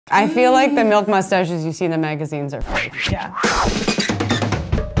I feel like the milk mustaches you see in the magazines are fake. Yeah.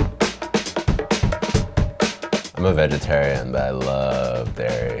 I'm a vegetarian, but I love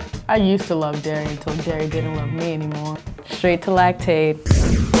dairy. I used to love dairy until dairy didn't love me anymore. Straight to lactate.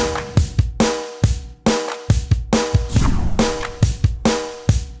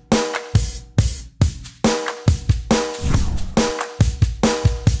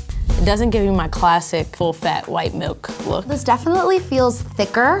 It doesn't give you my classic full-fat white milk look. This definitely feels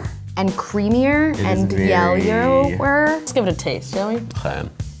thicker and creamier and yellower. Let's give it a taste, shall we? Okay.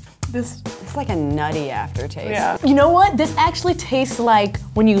 It's like a nutty aftertaste. Yeah. You know what? This actually tastes like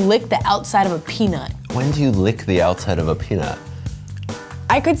when you lick the outside of a peanut. When do you lick the outside of a peanut?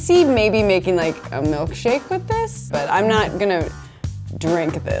 I could see maybe making like a milkshake with this, but I'm not gonna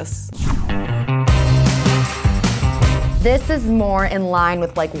drink this. This is more in line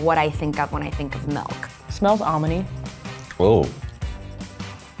with like what I think of when I think of milk. Smells almondy. Oh.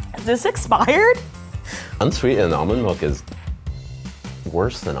 Is this expired? Unsweetened almond milk is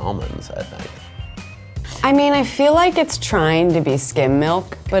worse than almonds, I think. I mean, I feel like it's trying to be skim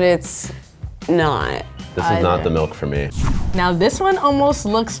milk, but it's not. This is not the milk for me. Now this one almost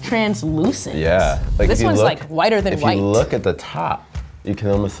looks translucent. Yeah. Like This one's like whiter than white. If you look at the top, you can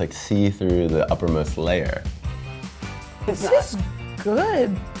almost like see through the uppermost layer. This is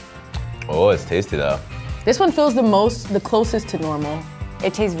good. Oh, it's tasty though. This one feels the closest to normal.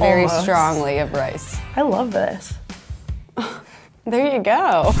 It tastes very Almost. strongly of rice. I love this. There you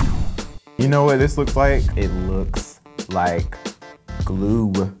go. You know what this looks like? It looks like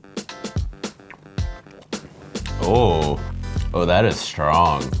glue. Oh. Oh, that is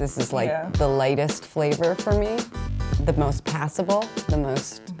strong. This is like the lightest flavor for me, the most passable, the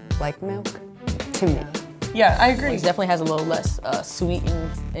most like milk to me. Yeah, I agree. It definitely has a little less sweet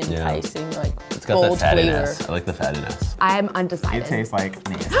and enticing, like It's got bold the fattiness. flavor. I like the fattiness. I'm undecided. It tastes like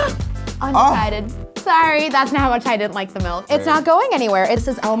nasty. Undecided. Sorry, that's not how much I didn't like the milk. It's not going anywhere. It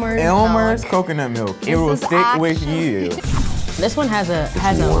says Elmer's Elmer's milk. coconut milk. It This will is stick with actually- you. This one has a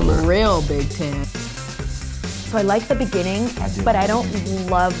warmer. real big tin. So I like the beginning, but I don't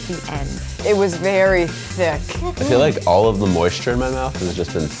love the end. It was very thick. I feel like all of the moisture in my mouth has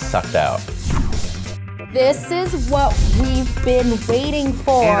just been sucked out. This is what we've been waiting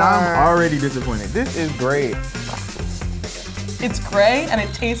for. And I'm already disappointed. This is great. It's gray and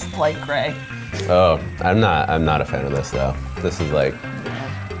it tastes like gray. Oh, I'm not a fan of this though. This is like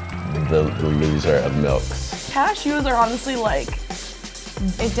the loser of milks. Cashews are honestly like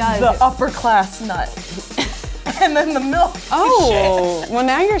It does. the upper class nut. And then the milk. Oh, well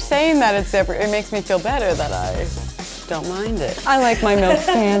now you're saying that it's separate. It makes me feel better that I don't mind it. I like my milk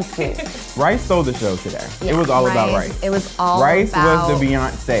fancy. Rice stole the show today. It was all about rice. It was all Rice about... was the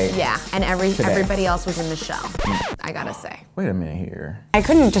Beyonce. Yeah, and today. everybody else was in the show, I gotta say. Wait a minute here. I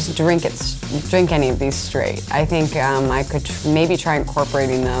couldn't just drink any of these straight. I think I could maybe try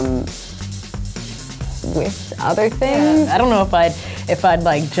incorporating them with other things. I don't know if I'd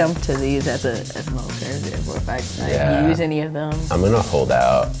like jump to these as an alternative or if I'd use any of them. I'm gonna hold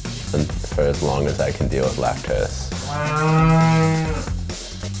out for as long as I can deal with lactose.